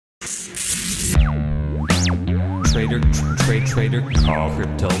Trader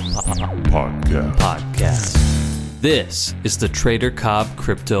Crypto Podcast. This is the Trader Cobb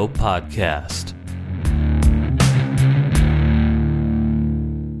Crypto Podcast.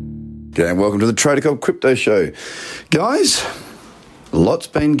 Okay, and welcome to the Trader Cobb Crypto Show. Guys, a lot's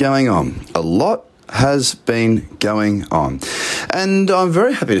been going on. A lot has been going on. And I'm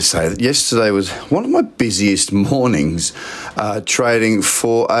very happy to say that yesterday was one of my busiest mornings trading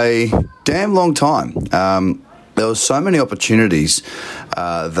for a damn long time. There were so many opportunities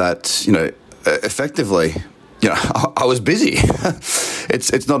that, effectively, I was busy.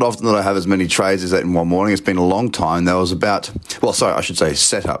 It's not often that I have as many trades as that in one morning. It's been a long time. There was setups.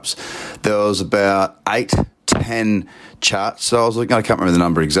 There was about 8-10 charts. So I was looking, I can't remember the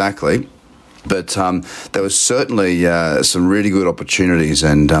number exactly. But there was certainly some really good opportunities,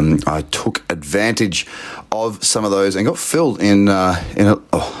 and I took advantage of some of those and got filled in.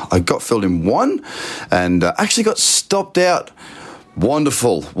 I got filled in one, and actually got stopped out.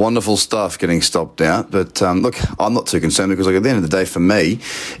 Wonderful stuff getting stopped out. But look, I'm not too concerned because at the end of the day, for me,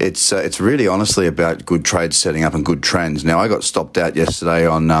 it's really honestly about good trades setting up and good trends. Now, I got stopped out yesterday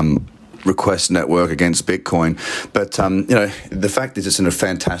on Request Network against Bitcoin, but the fact is it's in a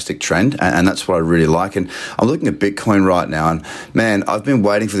fantastic trend, and that's what I really like. And I'm looking at Bitcoin right now, and man, I've been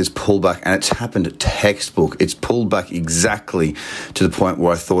waiting for this pullback, and it's happened textbook. It's pulled back exactly to the point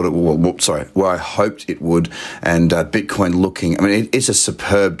where I thought it would, where I hoped it would. And Bitcoin looking, it's a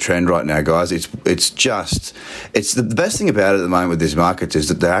superb trend right now, guys. It's the best thing about it at the moment with these markets is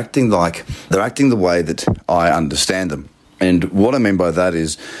that they're acting the way that I understand them. And what I mean by that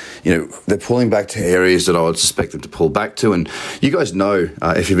is, they're pulling back to areas that I would suspect them to pull back to. And you guys know,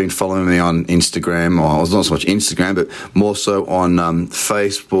 if you've been following me on Instagram, or not so much Instagram, but more so on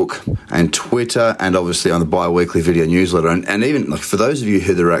Facebook and Twitter, and obviously on the bi-weekly video newsletter. And even for those of you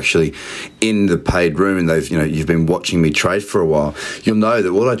who are actually in the paid room and you've been watching me trade for a while, you'll know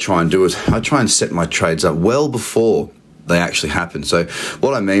that what I try and do is I try and set my trades up well before they actually happen. So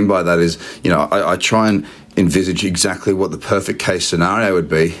what I mean by that is, I try and envisage exactly what the perfect case scenario would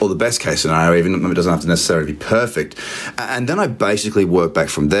be, or the best case scenario, even if it doesn't have to necessarily be perfect. And then I basically work back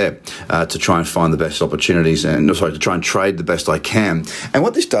from there to try and find the best opportunities to try and trade the best I can. And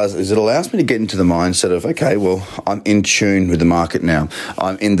what this does is it allows me to get into the mindset of, okay, well, I'm in tune with the market now.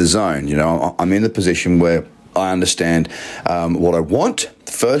 I'm in the zone, I'm in the position where I understand what I want.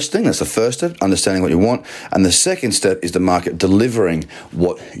 First thing, that's the first step, understanding what you want. And the second step is the market delivering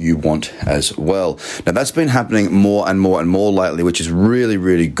what you want as well. Now, that's been happening more and more and more lately, which is really,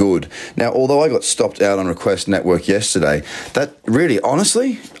 really good. Now, although I got stopped out on Request Network yesterday, that really,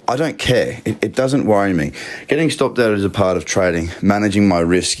 honestly, I don't care. It doesn't worry me. Getting stopped out is a part of trading. Managing my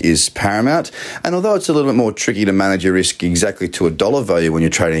risk is paramount. And although it's a little bit more tricky to manage your risk exactly to a dollar value when you're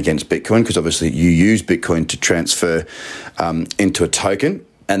trading against Bitcoin, because obviously you use Bitcoin to transfer into a token,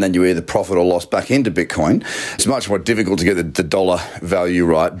 and then you either profit or loss back into Bitcoin. It's much more difficult to get the dollar value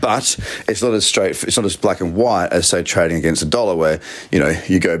right, but it's not as black and white as, say, trading against a dollar, where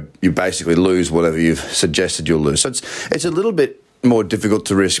you basically lose whatever you've suggested you'll lose. So it's a little bit more difficult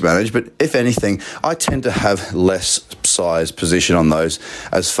to risk manage, but if anything, I tend to have less size position on those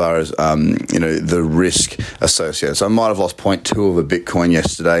as far as the risk associated. So I might have lost 0.2 of a Bitcoin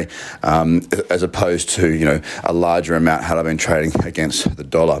yesterday, as opposed to a larger amount had I been trading against the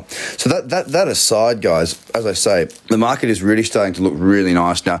dollar. So that aside, guys, as I say, the market is really starting to look really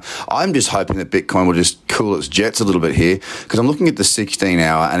nice now. I'm just hoping that Bitcoin will just cool its jets a little bit here, because I'm looking at the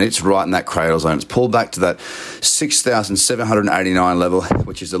 16-hour and it's right in that cradle zone. It's pulled back to that 6,789 level,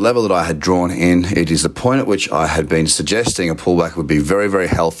 which is the level that I had drawn in. It is the point at which I had been suggesting a pullback would be very, very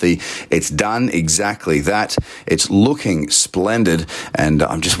healthy. It's done exactly that. It's looking splendid, and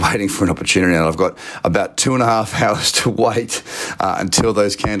I'm just waiting for an opportunity. And I've got about 2.5 hours to wait until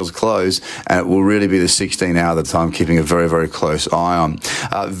those candles close, and it will really be the 16-hour that I'm keeping a very, very close eye on.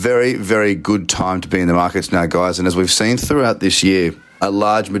 Very, very good time to be in the markets now, guys. And as we've seen throughout this year, a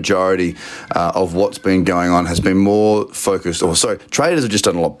large majority of what's been going on has been more focused, traders have just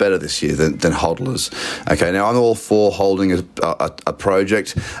done a lot better this year than hodlers. Okay, now I'm all for holding a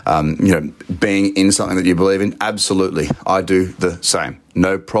project, being in something that you believe in. Absolutely, I do the same.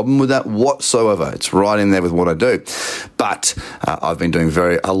 No problem with that whatsoever. It's right in there with what I do. But I've been doing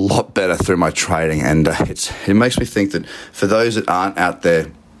a lot better through my trading, and it makes me think that for those that aren't out there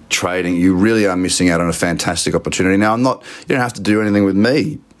trading, you really are missing out on a fantastic opportunity. Now, you don't have to do anything with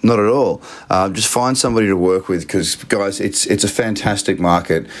me Not at all. Just find somebody to work with because, guys, it's a fantastic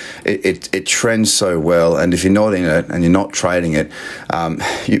market. It trends so well, and if you're not in it and you're not trading it,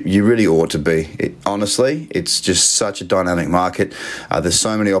 you really ought to be. Honestly, it's just such a dynamic market. There's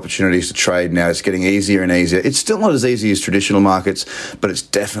so many opportunities to trade now. It's getting easier and easier. It's still not as easy as traditional markets, but it's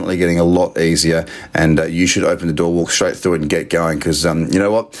definitely getting a lot easier, and you should open the door, walk straight through it and get going because, you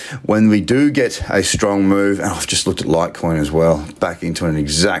know what, when we do get a strong move, and I've just looked at Litecoin as well, back into an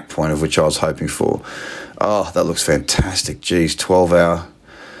exact point of which I was hoping for. Oh, that looks fantastic. Geez, 12-hour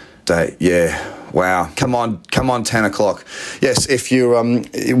day. Yeah. Wow. Come on, 10 o'clock. Yes, if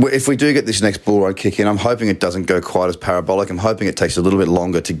we do get this next bull run kick in, I'm hoping it doesn't go quite as parabolic. I'm hoping it takes a little bit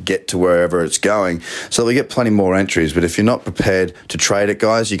longer to get to wherever it's going so we get plenty more entries. But if you're not prepared to trade it,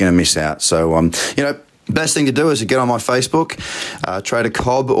 guys, you're going to miss out. So, best thing to do is to get on my Facebook, Trader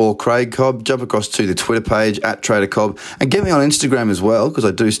Cobb or Craig Cobb. Jump across to the Twitter page at Trader Cobb and get me on Instagram as well because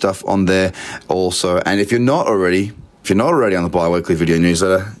I do stuff on there also. And if you're not already on the bi-weekly video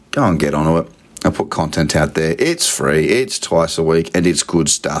newsletter, go and get onto it. I put content out there. It's free. It's twice a week and it's good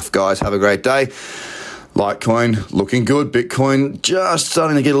stuff. Guys, have a great day. Litecoin looking good. Bitcoin just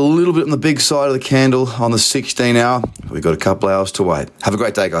starting to get a little bit on the big side of the candle on the 16-hour. We've got a couple hours to wait. Have a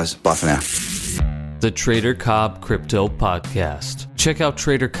great day, guys. Bye for now. The Trader Cobb Crypto Podcast. Check out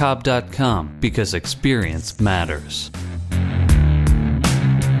TraderCobb.com because experience matters.